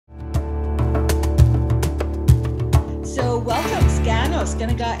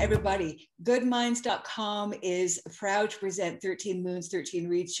Skanaga, everybody. Goodminds.com is proud to present 13 Moons, 13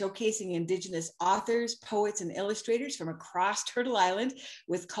 Reads, showcasing Indigenous authors, poets, and illustrators from across Turtle Island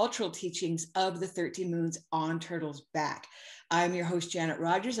with cultural teachings of the 13 Moons on Turtle's Back. I'm your host, Janet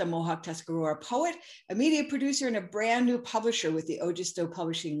Rogers, a Mohawk Tuscarora poet, a media producer, and a brand new publisher with the Ojisto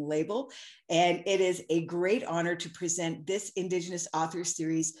Publishing label. And it is a great honor to present this Indigenous author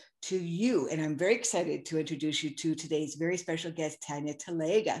series to you. And I'm very excited to introduce you to today's very special guest, Tanya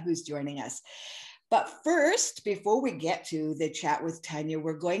Talaga, who's joining us. But first, before we get to the chat with Tanya,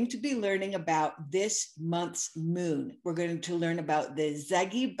 we're going to be learning about this month's moon. We're going to learn about the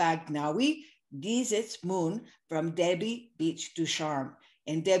Zagi Bagnawi Gizits moon from Debbie Beach Ducharme.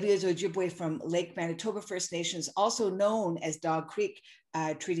 And Debbie is Ojibwe from Lake Manitoba First Nations, also known as Dog Creek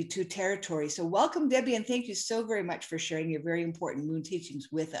Treaty 2 territory. So welcome, Debbie, and thank you so very much for sharing your very important moon teachings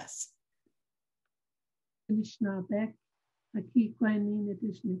with us.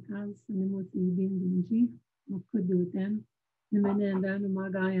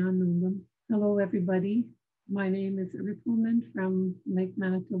 Hello, everybody. My name is Rippleman from Lake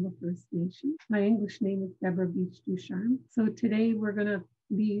Manitoba First Nation. My English name is Deborah Beach Ducharme. So today we're going to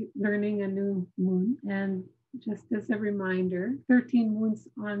be learning a new moon. And just as a reminder, 13 moons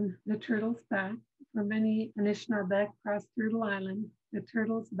on the turtle's back. For many Anishinaabe across Turtle Island, the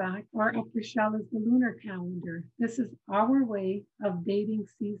turtle's back or upper shell is the lunar calendar. This is our way of dating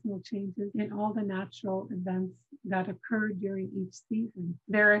seasonal changes in all the natural events that occur during each season.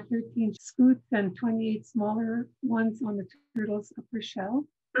 There are 13 scoots and 28 smaller ones on the turtle's upper shell.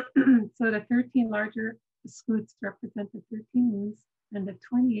 So the 13 larger scoots represent the 13 moons, and the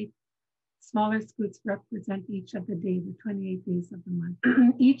 28 smaller scoots represent each of the days, the 28 days of the month.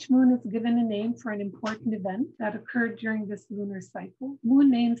 Each moon is given a name for an important event that occurred during this lunar cycle. Moon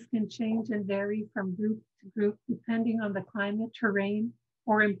names can change and vary from group to group depending on the climate, terrain,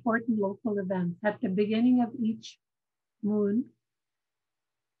 or important local events. At the beginning of each moon,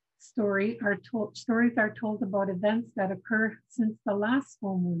 stories are told about events that occur since the last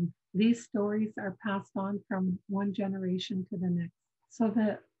full moon. These stories are passed on from one generation to the next. So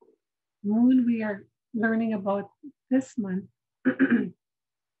the moon we are learning about this month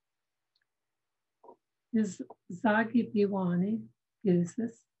is Zagibiwane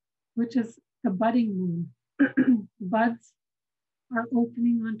Gizis, which is the budding moon. Buds are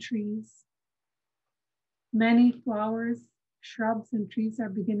opening on trees. Many flowers, shrubs, and trees are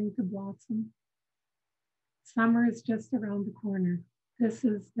beginning to blossom. Summer is just around the corner. This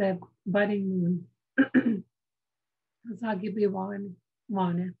is the budding moon. Zagibiwane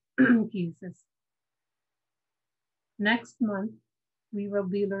Jesus. Next month, we will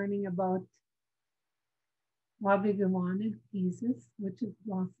be learning about Wabigawana Jesus, which is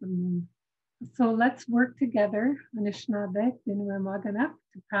blossom moon. So let's work together, Anishinaabe, Dinuemaganak,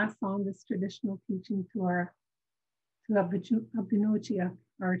 to pass on this traditional teaching to Abinuchi,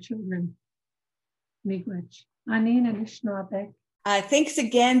 our children. Miigwech. Anin Anishinaabe. Thanks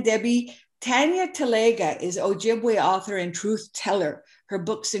again, Debbie. Tanya Talaga is Ojibwe author and truth teller. Her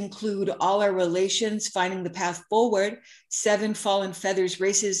books include All Our Relations, Finding the Path Forward, 7 Fallen Feathers,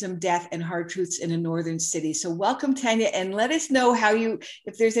 Racism, Death, and Hard Truths in a Northern City. So welcome, Tanya, and let us know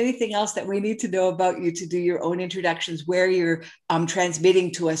if there's anything else that we need to know about you to do your own introductions, where you're transmitting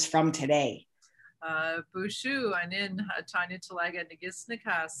to us from today. Bushu, anin Tanya Talaga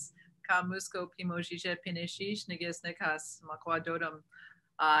Nagisnikas, Kamusko Pimojija Pinishish Nagisnikas, Makwadodam.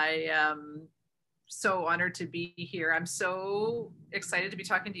 I am so honored to be here. I'm so excited to be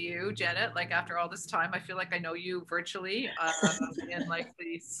talking to you, Janet. Like after all this time, I feel like I know you virtually in like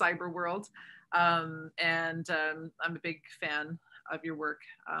the cyber world. I'm a big fan of your work.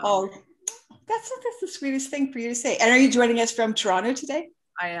 That's the sweetest thing for you to say. And are you joining us from Toronto today?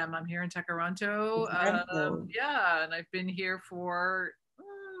 I am. I'm here in Tekaronto. Yeah, and I've been here for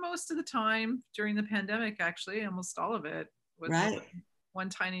most of the time during the pandemic, actually, almost all of it. Right. One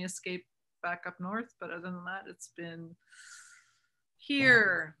tiny escape back up north, but other than that, it's been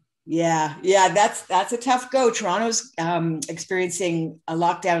here. Yeah, that's a tough go. Toronto's experiencing a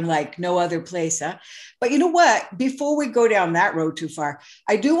lockdown like no other place, huh? But you know what? Before we go down that road too far,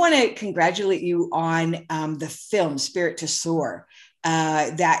 I do want to congratulate you on the film Spirit to Soar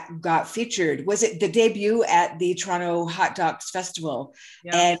that got featured. Was it the debut at the Toronto Hot Docs Festival?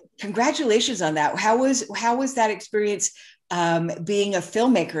 Yeah. And congratulations on that. How was that experience? Being a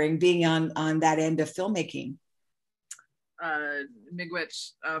filmmaker and being on that end of filmmaking?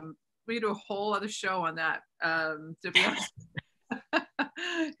 Miigwech, we do a whole other show on that, to be honest.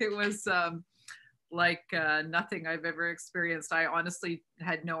 It was like nothing I've ever experienced. I honestly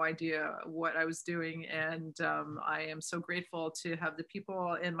had no idea what I was doing. And I am so grateful to have the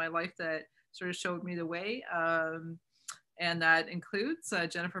people in my life that sort of showed me the way. And that includes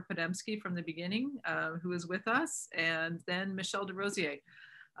Jennifer Podemsky from the beginning, who was with us, and then Michelle DeRosier,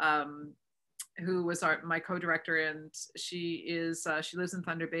 who was my co-director, and she lives in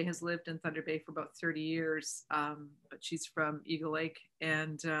Thunder Bay, has lived in Thunder Bay for about 30 years, but she's from Eagle Lake.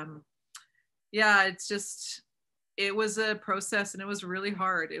 And yeah, it was a process, and it was really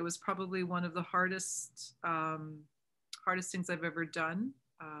hard. It was probably one of the hardest things I've ever done.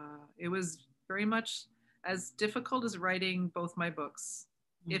 It was very much as difficult as writing both my books,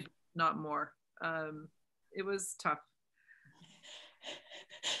 if not more. It was tough.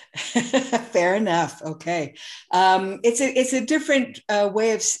 Fair enough. Okay. It's a different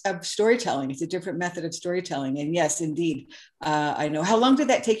way of storytelling. It's a different method of storytelling. And yes, indeed. I know. How long did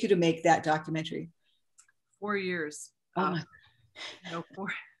that take you to make that documentary? 4 years. Oh my. No,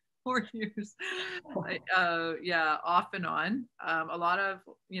 4 years. Yeah, off and on. A lot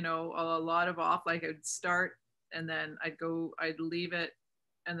of off, like I'd start and then I'd leave it,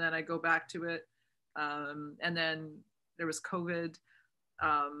 and then I'd go back to it. And then there was COVID.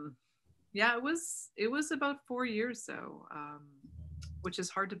 Yeah, it was about 4 years, so which is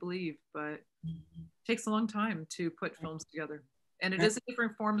hard to believe, but it takes a long time to put films together. And it is a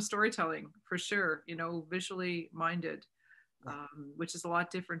different form of storytelling, for sure, visually minded, which is a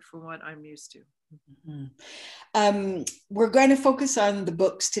lot different from what I'm used to. Mm-hmm. We're going to focus on the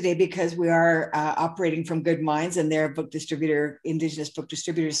books today because we are operating from Good Minds, and they're a book distributor, Indigenous book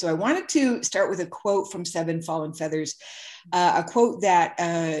distributors. So I wanted to start with a quote from Seven Fallen Feathers, a quote that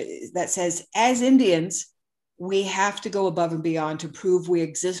says, "As Indians, we have to go above and beyond to prove we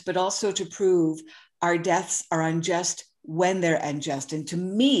exist, but also to prove our deaths are unjust when they're unjust." And to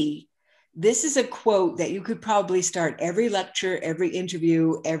me, this is a quote that you could probably start every lecture, every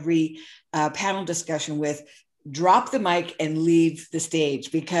interview, every panel discussion with. Drop the mic and leave the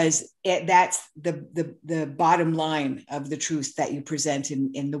stage, because that's the bottom line of the truth that you present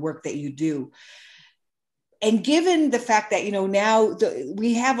in the work that you do. And given the fact that, now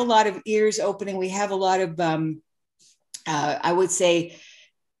we have a lot of ears opening, we have a lot of, I would say,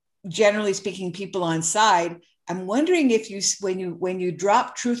 generally speaking, people on side. I'm wondering if when you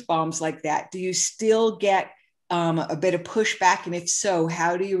drop truth bombs like that, do you still get a bit of pushback? And if so,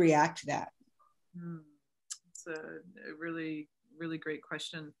 how do you react to that? It's a really, really great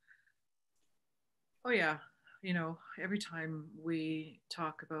question. Oh yeah. Every time we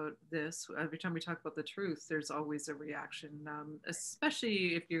talk about this, every time we talk about the truth, there's always a reaction,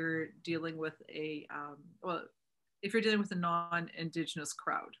 especially if you're dealing with if you're dealing with a non-Indigenous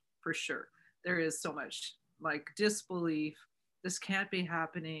crowd, for sure. There is so much like disbelief. This can't be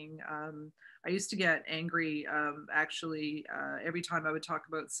happening. I used to get angry, actually, every time I would talk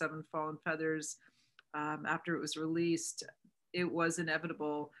about Seven Fallen Feathers. After it was released, it was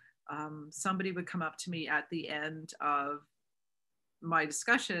inevitable. Somebody would come up to me at the end of my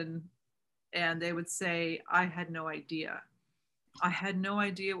discussion, and they would say, I had no idea. I had no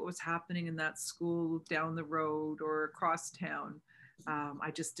idea what was happening in that school down the road or across town.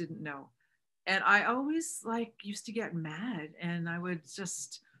 I just didn't know. And I always used to get mad, and I would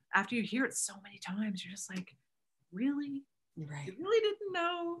just, after you hear it so many times, you're just like, really? Right. You really didn't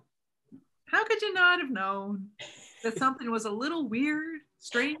know? How could you not have known that something was a little weird,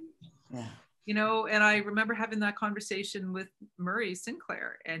 strange? Yeah. And I remember having that conversation with Murray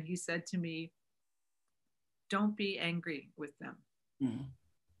Sinclair, and he said to me, don't be angry with them. Mm-hmm.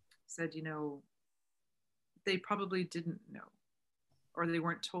 He said, they probably didn't know, or they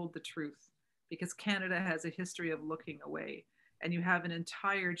weren't told the truth, because Canada has a history of looking away. And you have an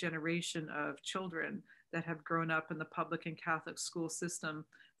entire generation of children that have grown up in the public and Catholic school system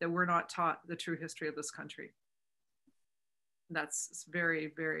that were not taught the true history of this country. That's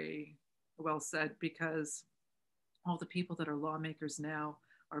very, very well said, because all the people that are lawmakers now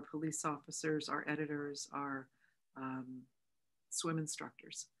are police officers, are editors, are swim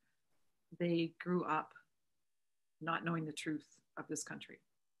instructors. They grew up not knowing the truth of this country.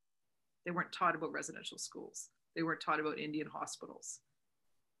 They weren't taught about residential schools. They weren't taught about Indian hospitals.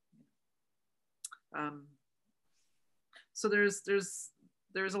 So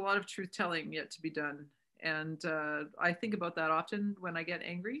there's a lot of truth telling yet to be done. And I think about that often when I get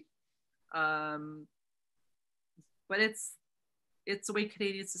angry. But it's the way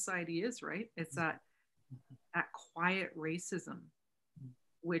Canadian society is, right? It's that quiet racism,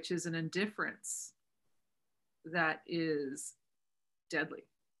 which is an indifference that is deadly.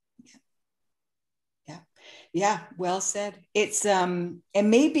 Yeah. Well said. It's and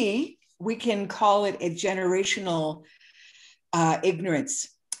maybe we can call it a generational ignorance.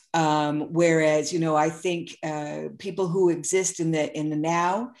 Whereas, I think people who exist in the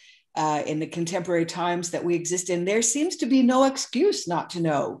now, in the contemporary times that we exist in, there seems to be no excuse not to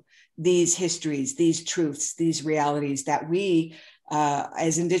know these histories, these truths, these realities that we,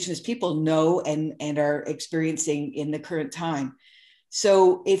 as Indigenous people, know and are experiencing in the current time.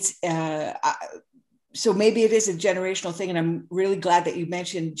 So so maybe it is a generational thing. And I'm really glad that you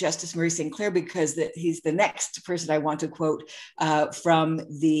mentioned Justice Murray St. Clair, because he's the next person I want to quote from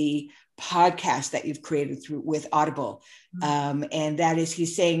the podcast that you've created with Audible. And that is,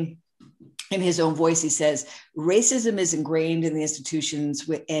 he's saying in his own voice, he says, racism is ingrained in the institutions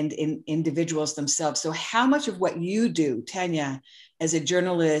and in individuals themselves. So how much of what you do, Tanya, as a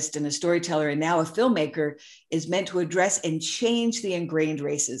journalist and a storyteller and now a filmmaker, is meant to address and change the ingrained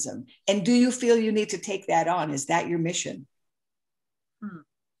racism? And do you feel you need to take that on? Is that your mission?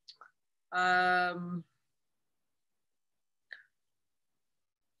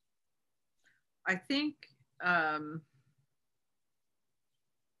 I think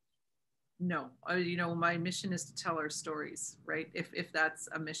no, my mission is to tell our stories, right? If that's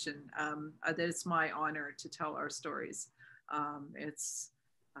a mission, that it's my honor to tell our stories. It's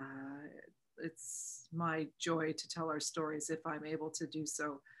my joy to tell our stories if I'm able to do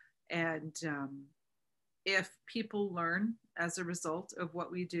so. And if people learn as a result of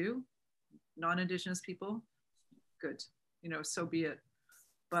what we do, non-Indigenous people, good, so be it.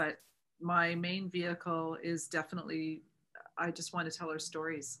 But my main vehicle is definitely, I just want to tell our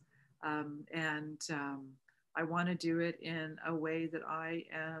stories. I want to do it in a way that I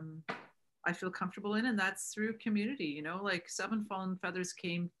feel comfortable in, and that's through community. Like Seven Fallen Feathers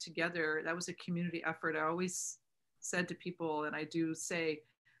came together. That was a community effort. I always said to people, and I do say,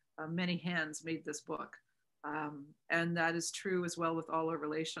 many hands made this book, and that is true as well with all our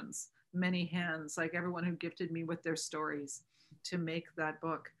relations. Many hands, like everyone who gifted me with their stories to make that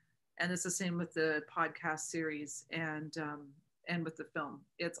book, and it's the same with the podcast series and with the film.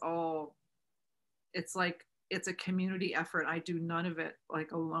 It's like it's a community effort. I do none of it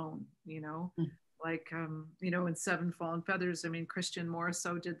like alone, like in Seven Fallen Feathers, Christian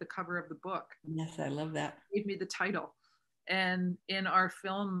Morrisseau did the cover of the book. Yes, I love that. Gave me the title. And in our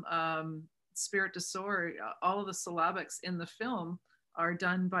film, Spirit to Soar, all of the syllabics in the film are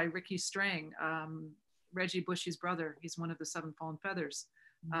done by Ricky Strang, Reggie Bushy's brother. He's one of the Seven Fallen Feathers.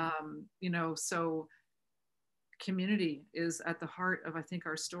 So community is at the heart of, I think,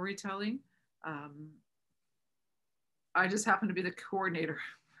 our storytelling. I just happen to be the coordinator,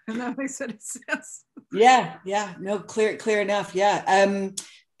 and that makes any sense. Yeah. No, clear enough. Yeah. And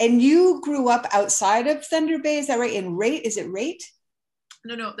you grew up outside of Thunder Bay, is that right? In Rate? Is it Rate?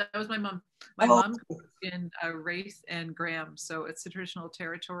 No, that was my mom. My mom grew up in Wraith and Graham, so it's the traditional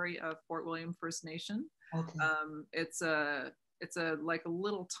territory of Fort William First Nation. Okay. It's a like a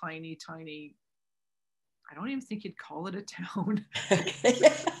little tiny. I don't even think you'd call it a town. Okay.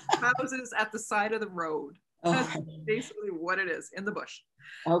 Houses at the side of the road. That's basically what it is, in the bush.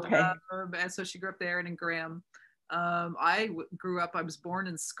 Okay. And so she grew up there and in Graham. I was born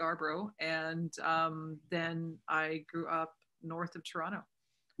in Scarborough, and then I grew up north of Toronto.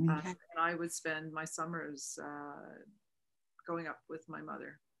 Okay. And I would spend my summers going up with my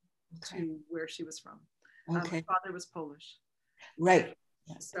mother to where she was from. Okay. My father was Polish. Right.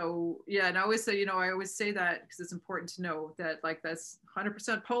 So yeah, and I always say, I always say that because it's important to know that, like, that's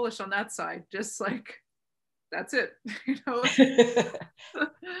 100% Polish on that side, just like that's it. Well,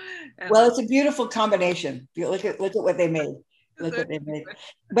 it's a beautiful combination. Look at what they made. Look what they made.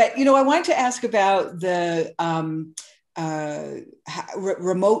 But I wanted to ask about the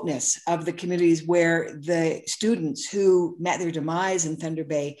remoteness of the communities where the students who met their demise in Thunder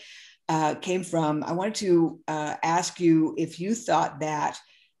Bay came from. I wanted to ask you if you thought that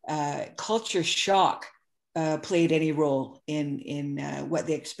culture shock played any role in what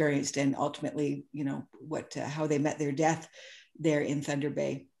they experienced, and ultimately, how they met their death there in Thunder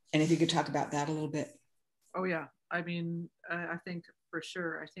Bay. And if you could talk about that a little bit. Oh yeah, I think for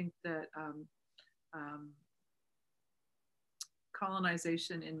sure. I think that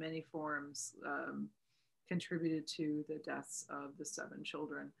colonization in many forms contributed to the deaths of the 7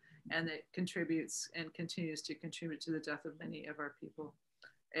 children, and it contributes and continues to contribute to the death of many of our people.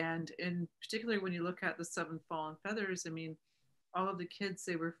 And in particular, when you look at the 7 Fallen Feathers, all of the kids,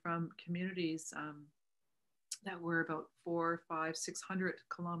 they were from communities that were about 400, 500, 600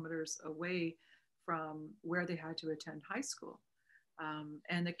 kilometers away from where they had to attend high school.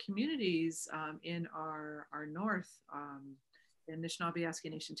 And the communities in our north, in Anishinaabe Aski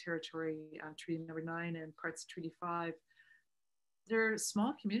Nation territory, Treaty Number 9 and parts of Treaty 5, they're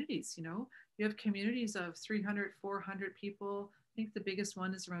small communities, you know. You have communities of 300, 400 people. I think the biggest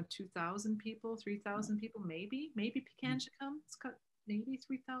one is around 2,000 people, 3,000 people, maybe Pikanchicum. It's got maybe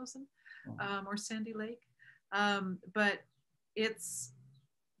 3,000, or Sandy Lake. But it's,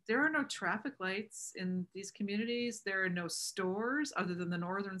 there are no traffic lights in these communities. There are no stores other than the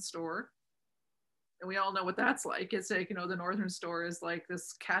Northern store. And we all know what that's like. It's like, you know, the Northern store is like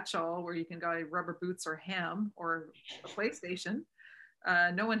this catch-all where you can buy rubber boots or ham or a PlayStation.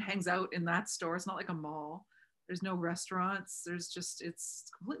 No one hangs out in that store. It's not like a mall. There's no restaurants. There's just, it's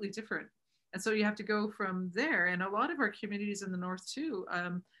completely different. And so you have to go from there. And a lot of our communities in the North too,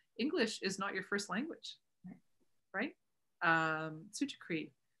 English is not your first language, right?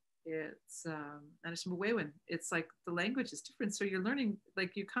 Suchukri, it's Anishinaabewin. It's like the language is different. So you're learning,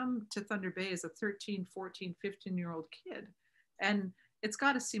 like you come to Thunder Bay as a 13, 14, 15-year-old kid. And it's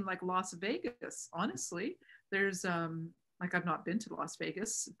got to seem like Las Vegas, honestly. There's, like I've not been to Las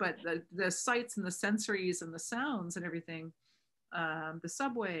Vegas, but the sights and the sensories and the sounds and everything, the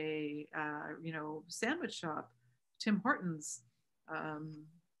subway, you know, sandwich shop, Tim Hortons,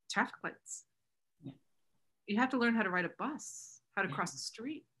 traffic lights. Yeah. You have to learn how to ride a bus, how to cross the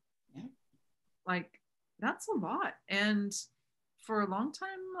street. Yeah. Like that's a lot. And for a long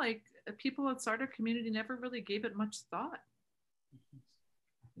time, like people outside our community never really gave it much thought.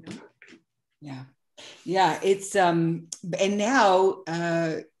 You know? Yeah. Yeah, it's and now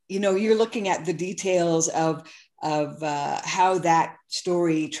you know, you're looking at the details of how that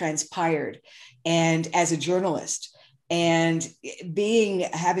story transpired, and as a journalist, and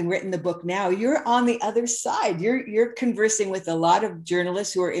having written the book now, you're on the other side. You're conversing with a lot of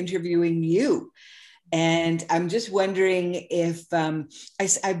journalists who are interviewing you. And I'm just wondering if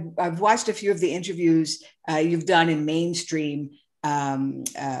I've watched a few of the interviews you've done in mainstream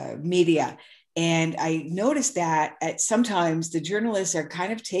media. And I noticed that sometimes the journalists are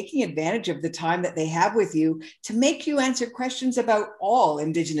kind of taking advantage of the time that they have with you to make you answer questions about all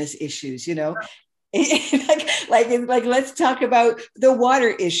Indigenous issues, you know. like let's talk about the water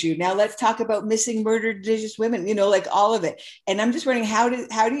issue. Now let's talk about missing murdered Indigenous women, you know, like all of it. And I'm just wondering, how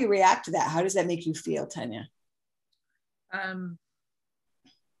do you react to that? How does that make you feel, Tanya?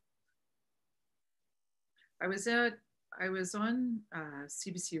 I was on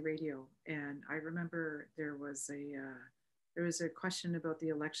CBC radio, and I remember there was a question about the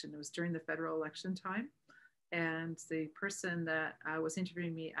election. It was during the federal election time, and the person that was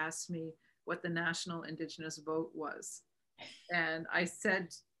interviewing me asked me what the national Indigenous vote was, and I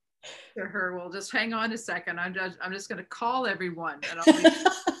said to her, "Well, just hang on a second. I'm just going to call everyone, and I'll be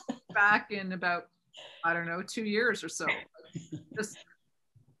back in about, I don't know, 2 years or so." Just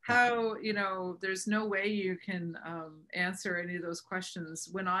how, you know, there's no way you can answer any of those questions.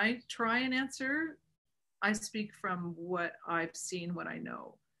 When I try and answer, I speak from what I've seen, what I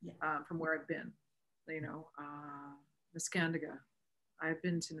know, from where I've been. You know, Niskandiga. I've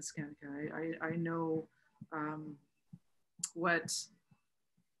been to Niskandiga. I know what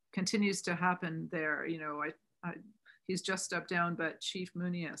continues to happen there. You know, he's just stepped down, but Chief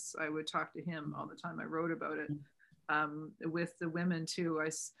Munias, I would talk to him all the time. I wrote about it. With the women too.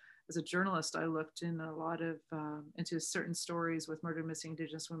 As a journalist, I looked in a lot of into certain stories with murdered, missing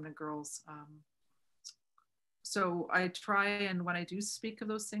Indigenous women and girls. So I try, and when I do speak of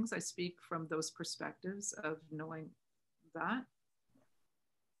those things, I speak from those perspectives of knowing that.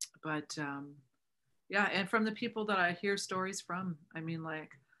 But yeah, and from the people that I hear stories from, I mean,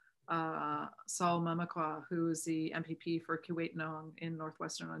 like Saul Mamakwa, who is the MPP for Kiiwetinoong in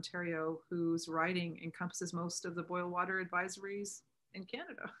Northwestern Ontario, whose writing encompasses most of the boil water advisories in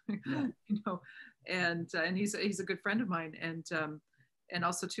Canada. Yeah. You know, and he's a good friend of mine, and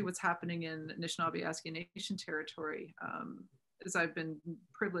also too what's happening in Anishinaabe Nation territory, as I've been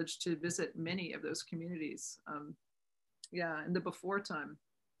privileged to visit many of those communities. Yeah, in the before time.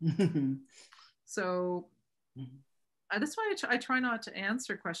 So. Mm-hmm. That's why I try not to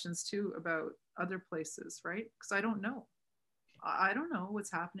answer questions too about other places, right? Because I don't know. I don't know what's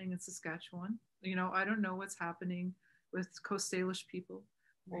happening in Saskatchewan. You know, I don't know what's happening with Coast Salish people,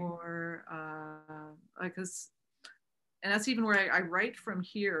 right. Or like, and that's even where I write from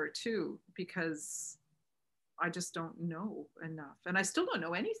here too, because I just don't know enough, and I still don't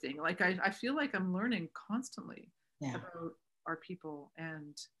know anything. Like I feel like I'm learning constantly about our people,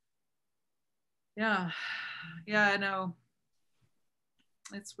 and yeah, I know.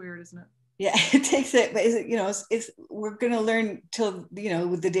 It's weird, isn't it? Yeah, it takes it, but we're going to learn till,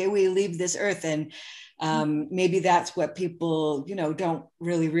 the day we leave this earth. And maybe that's what people, don't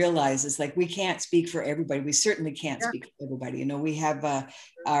really realize is like, we can't speak for everybody. We certainly can't speak for everybody. We have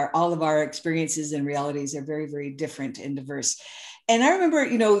all of our experiences and realities are very, very different and diverse. And I remember,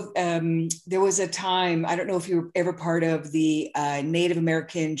 there was a time, I don't know if you were ever part of the Native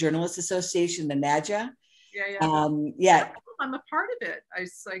American Journalists Association, the NAJA. Yeah. I'm a part of it.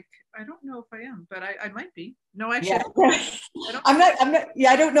 I don't know if I am, but I might be. No, actually, yeah. I'm not.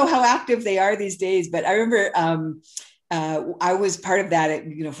 Yeah, I don't know how active they are these days, but I remember I was part of that,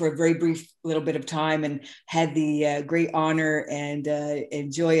 for a very brief little bit of time, and had the great honor and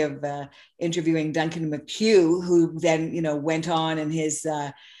joy of interviewing Duncan McHugh, who then, went on, and his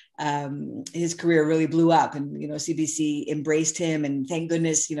career really blew up, and CBC embraced him, and thank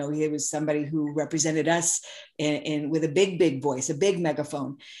goodness he was somebody who represented us in with a big voice, a big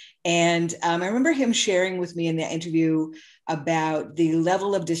megaphone. And I remember him sharing with me in the interview about the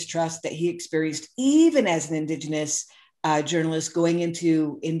level of distrust that he experienced even as an Indigenous journalist going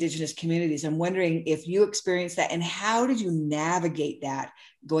into Indigenous communities. I'm wondering if you experienced that, and how did you navigate that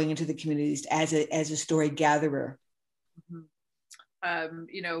going into the communities as a story gatherer? Mm-hmm.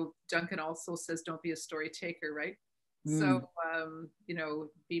 Duncan also says, don't be a story taker, right? So,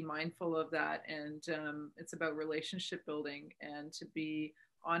 be mindful of that. And it's about relationship building, and to be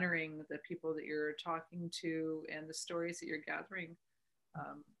honoring the people that you're talking to and the stories that you're gathering.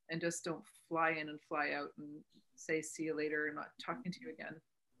 And just don't fly in and fly out and say, see you later, and not talking to you again.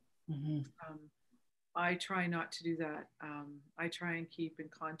 Mm-hmm. I try not to do that. I try and keep in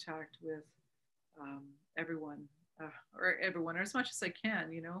contact with everyone. Or as much as I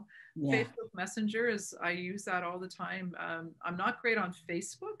can, Yeah. Facebook Messenger I use that all the time. I'm not great on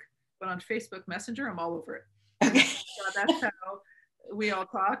Facebook, but on Facebook Messenger, I'm all over it. Okay. That's how we all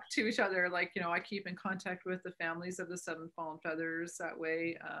talk to each other. I keep in contact with the families of the Seven Fallen Feathers that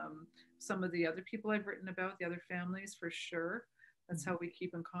way. Some of the other people I've written about, the other families, for sure. That's how we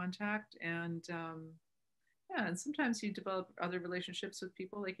keep in contact. And and sometimes you develop other relationships with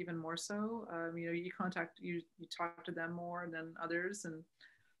people, like even more so. You talk to them more than others,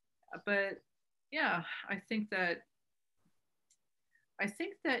 but yeah, I think that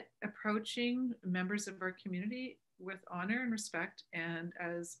approaching members of our community with honor and respect and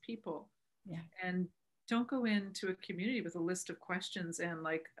as people, and don't go into a community with a list of questions and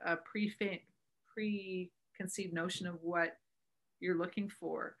like a preconceived notion of what you're looking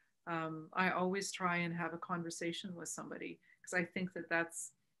for. I always try and have a conversation with somebody, because I think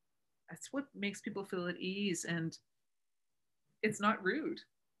that's what makes people feel at ease, and it's not rude.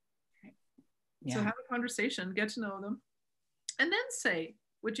 Yeah. So have a conversation, get to know them, and then say,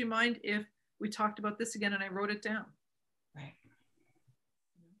 would you mind if we talked about this again and I wrote it down? Right.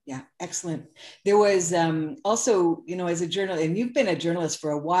 Yeah, excellent. There was also, as a journalist, and you've been a journalist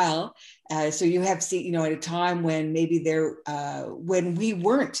for a while, so you have seen, at a time when maybe when we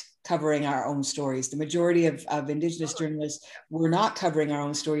weren't covering our own stories, the majority of Indigenous journalists were not covering our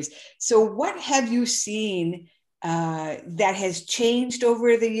own stories. So what have you seen that has changed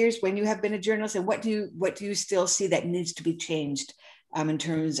over the years when you have been a journalist, and what do you still see that needs to be changed in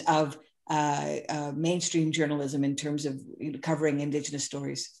terms of mainstream journalism, in terms of covering Indigenous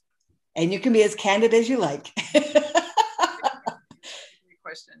stories? And you can be as candid as you like. Great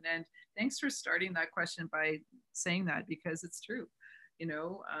question. And thanks for starting that question by saying that, because it's true.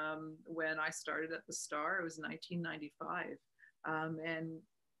 When I started at the Star, it was 1995. And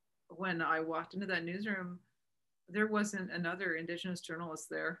when I walked into that newsroom, there wasn't another Indigenous journalist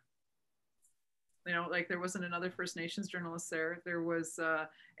there. There wasn't another First Nations journalist there. There was,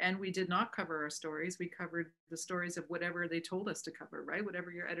 and we did not cover our stories. We covered the stories of whatever they told us to cover, right?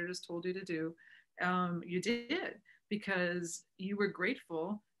 Whatever your editors told you to do, you did, because you were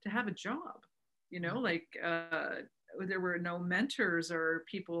grateful to have a job. There were no mentors or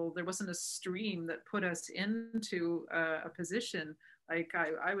people. There wasn't a stream that put us into a position. I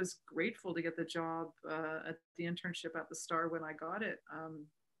was grateful to get the job at the internship at the Star when I got it.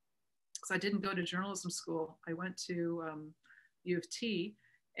 Because I didn't go to journalism school. I went to U of T,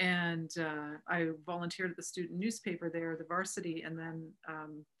 and I volunteered at the student newspaper there, the Varsity, and then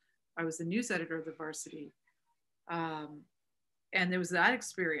I was the news editor of the Varsity. And there was that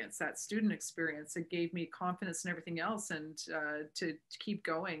experience, that student experience, that gave me confidence in everything else, and to keep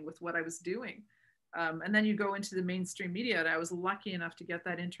going with what I was doing. And then you go into the mainstream media, and I was lucky enough to get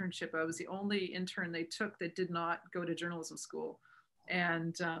that internship. I was the only intern they took that did not go to journalism school.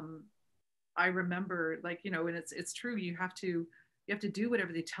 And I remember, and it's true, you have to do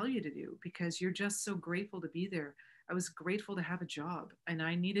whatever they tell you to do, because you're just so grateful to be there. I was grateful to have a job, and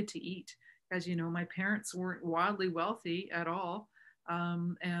I needed to eat. As you know, my parents weren't wildly wealthy at all,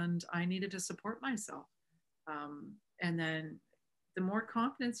 and I needed to support myself. And then the more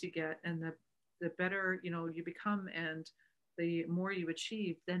confidence you get, and the better you become, and the more you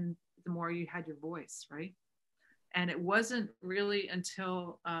achieve, then the more you had your voice, right? And it wasn't really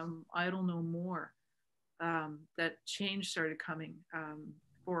until Idle No More that change started coming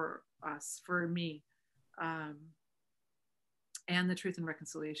for us, for me, um, and the Truth and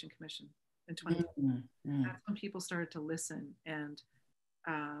Reconciliation Commission in 2020. That's when people started to listen, and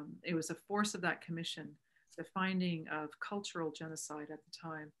it was a force of that commission, the finding of cultural genocide at the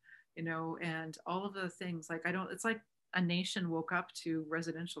time, and all of the things. Like, it's like a nation woke up to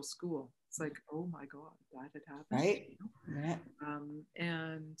residential school. It's like, oh my God, that had happened. Right. Yeah.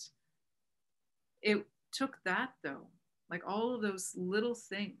 And it took that, though, like all of those little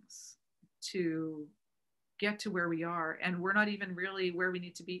things to get to where we are. And we're not even really where we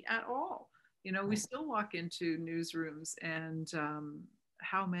need to be at all. We still walk into newsrooms, and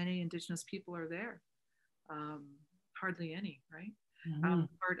how many Indigenous people are there? Hardly any, right?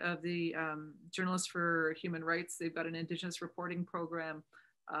 Part of the Journalists for Human Rights, they've got an Indigenous reporting program,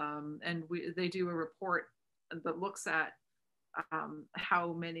 and they do a report that looks at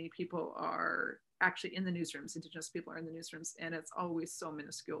how many people are actually in the newsrooms, Indigenous people are in the newsrooms, and it's always so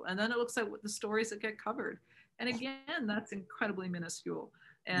minuscule. And then it looks at what the stories that get covered. And again, that's incredibly minuscule.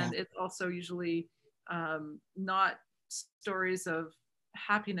 And it's also usually not stories of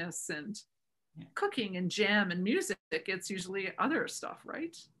happiness and cooking and jam and music. It's usually other stuff,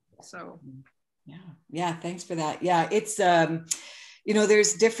 right? So yeah, thanks for that. Yeah, it's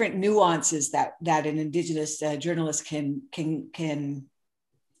there's different nuances that an Indigenous journalist can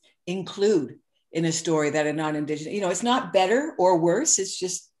include in a story that a non-Indigenous, it's not better or worse,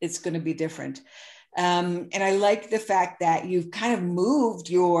 it's going to be different. And I like the fact that you've kind of moved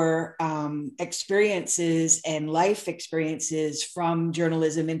your experiences and life experiences from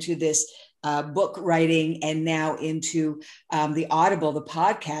journalism into this book writing, and now into the Audible, the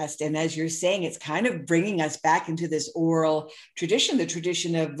podcast. And as you're saying, it's kind of bringing us back into this oral tradition, the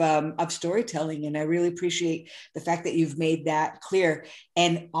tradition of storytelling. And I really appreciate the fact that you've made that clear.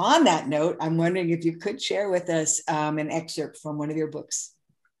 And on that note, I'm wondering if you could share with us an excerpt from one of your books.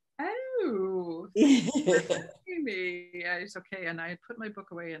 Oh, me. It's okay. And I put my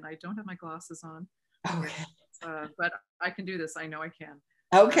book away, and I don't have my glasses on. Okay. But I can do this. I know I can.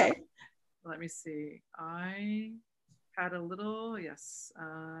 Okay. Let me see. I had a little, yes.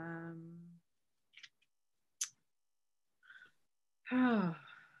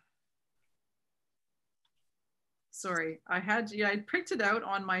 Sorry, I pricked it out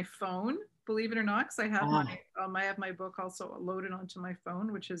on my phone, believe it or not, because I have I have my book also loaded onto my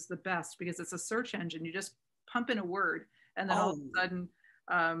phone, which is the best because it's a search engine. You just pump in a word, and then all of a sudden,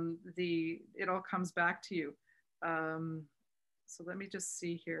 it all comes back to you. So let me just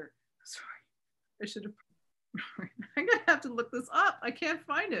see here. Sorry, I should have. I'm gonna have to look this up. I can't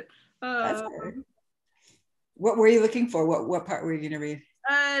find it. What were you looking for? What part were you going to read?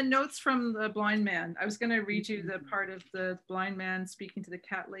 Notes from the blind man. I was going to read you the part of the blind man speaking to the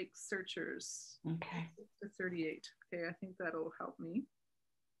Cat Lake searchers. Okay. 38. Okay, I think that'll help me.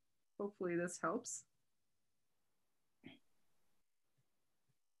 Hopefully this helps.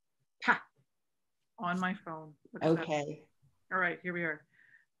 Ha! On my phone. Okay. All right, here we are.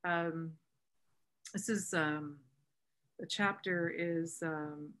 This is, the chapter is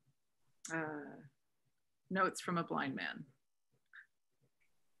Notes from a Blind Man.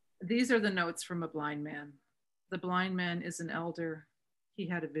 These are the notes from a blind man. The blind man is an elder. He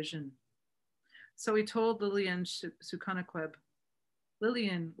had a vision. So he told Lillian Sukanaqueb.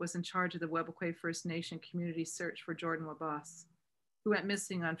 Lillian was in charge of the Webakwe First Nation community search for Jordan Wabas, who went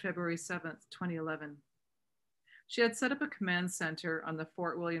missing on February 7th, 2011. She had set up a command center on the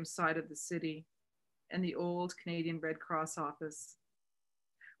Fort William side of the city and the old Canadian Red Cross office.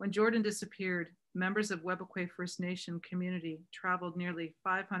 When Jordan disappeared, members of Webakwe First Nation community traveled nearly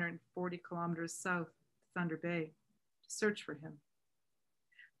 540 kilometers south to Thunder Bay to search for him.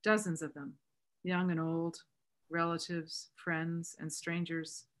 Dozens of them, young and old, relatives, friends, and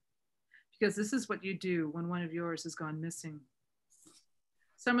strangers, because this is what you do when one of yours has gone missing.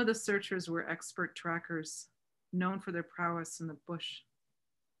 Some of the searchers were expert trackers, known for their prowess in the bush.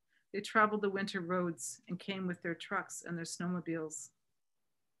 They traveled the winter roads and came with their trucks and their snowmobiles.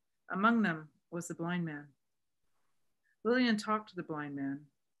 Among them was the blind man. Lillian talked to the blind man.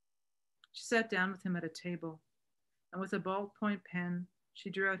 She sat down with him at a table, and with a ballpoint pen, she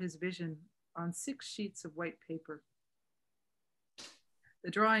drew out his vision on 6 sheets of white paper.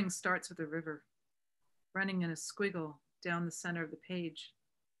 The drawing starts with a river, running in a squiggle down the center of the page.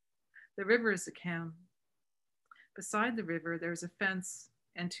 The river is a cam. Beside the river, there is a fence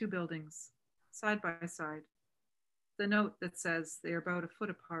and 2 buildings, side by side. The note that says they are about a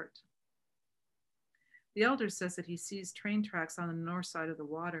foot apart. The elder says that he sees train tracks on the north side of the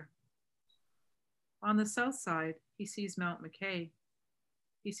water. On the south side, he sees Mount McKay.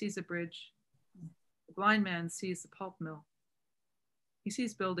 He sees a bridge. The blind man sees the pulp mill. He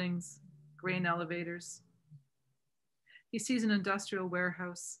sees buildings, grain elevators. He sees an industrial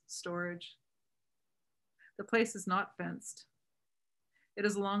warehouse, storage. The place is not fenced. It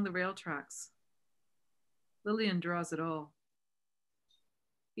is along the rail tracks. Lillian draws it all.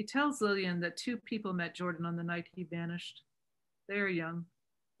 He tells Lillian that 2 people met Jordan on the night he vanished. They are young,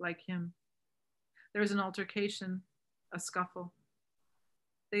 like him. There is an altercation, a scuffle.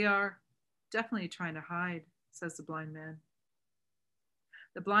 They are definitely trying to hide, says the blind man.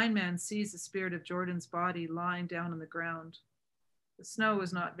 The blind man sees the spirit of Jordan's body lying down on the ground. The snow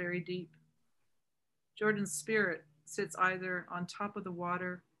is not very deep. Jordan's spirit sits either on top of the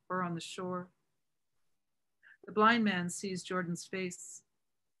water or on the shore. The blind man sees Jordan's face.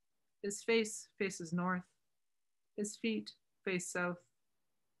 His face faces north. His feet face south.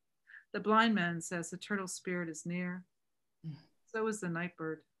 The blind man says the turtle spirit is near. So is the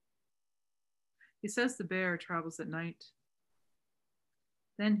nightbird. He says the bear travels at night.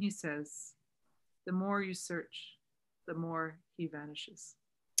 Then he says, the more you search, the more he vanishes.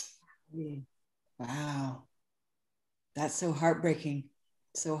 Wow. That's so heartbreaking.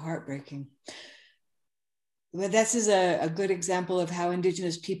 So heartbreaking. Well, this is a good example of how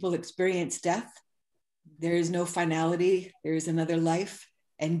Indigenous people experience death. There is no finality. There is another life.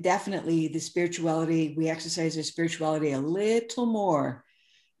 And definitely the spirituality, we exercise our spirituality a little more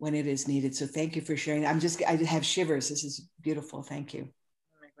when it is needed. So thank you for sharing. I have shivers. This is beautiful. Thank you.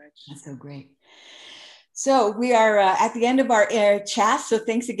 That's so great. So we are at the end of our chat. So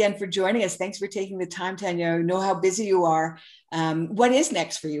thanks again for joining us. Thanks for taking the time, Tanya. I know how busy you are. What is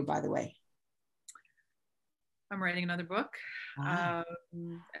next for you, by the way? I'm writing another book.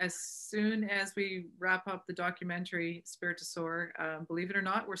 As soon as we wrap up the documentary Spirit to Soar, believe it or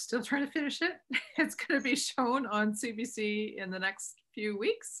not, we're still trying to finish it. It's going to be shown on CBC in the next few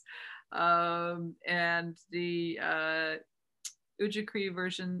weeks. And the Ujikri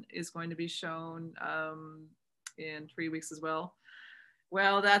version is going to be shown in 3 weeks as well.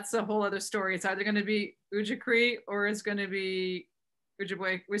 Well, that's a whole other story. It's either going to be Ujikri or it's going to be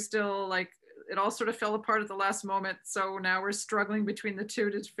Ojibwe. We're still it all sort of fell apart at the last moment. So now we're struggling between the 2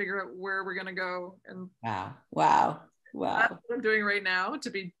 to figure out where we're going to go. And Wow. That's what I'm doing right now, to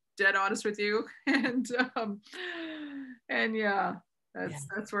be dead honest with you. And yeah,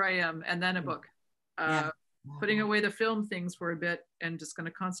 that's where I am. And then a book. Putting away the film things for a bit and just going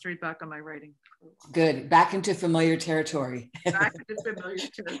to concentrate back on my writing. Good. Back into familiar territory. Back into familiar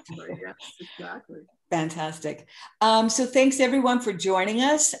territory. Yes, exactly. Fantastic. So thanks everyone for joining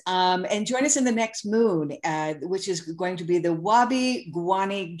us, and join us in the next moon, which is going to be the Wabi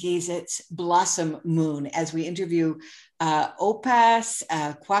Guani Gizits Blossom Moon, as we interview Opas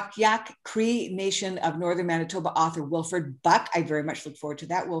Kwakyak Cree Nation of Northern Manitoba author Wilfred Buck. I very much look forward to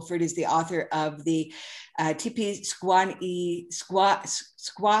that. Wilfred is the author of the Tipi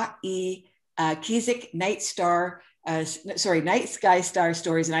Squa'i Kizik Night Sky Star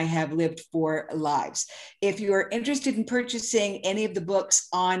Stories, and I Have Lived 4 Lives. If you're interested in purchasing any of the books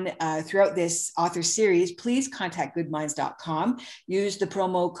on throughout this author series, please contact goodminds.com. Use the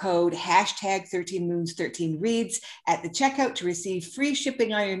promo code #13moons13reads at the checkout to receive free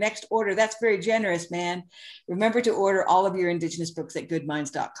shipping on your next order. That's very generous, man. Remember to order all of your Indigenous books at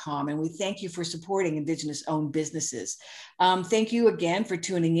goodminds.com, and we thank you for supporting Indigenous-owned businesses. Thank you again for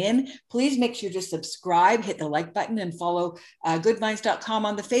tuning in. Please make sure to subscribe, hit the like button, and follow goodminds.com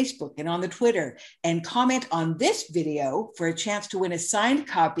on the Facebook and on the Twitter, and comment on this video for a chance to win a signed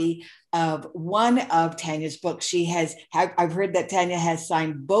copy of one of Tanya's books. I've heard that Tanya has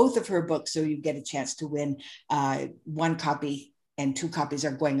signed both of her books, so you get a chance to win one copy, and 2 copies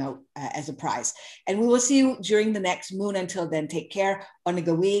are going out as a prize. And we will see you during the next moon. Until then, take care.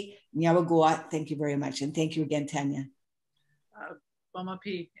 Onagawi, Nyawagoa. Thank you very much. And thank you again, Tanya.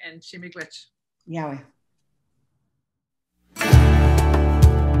 Bomapi and Shimigwich. Yahweh.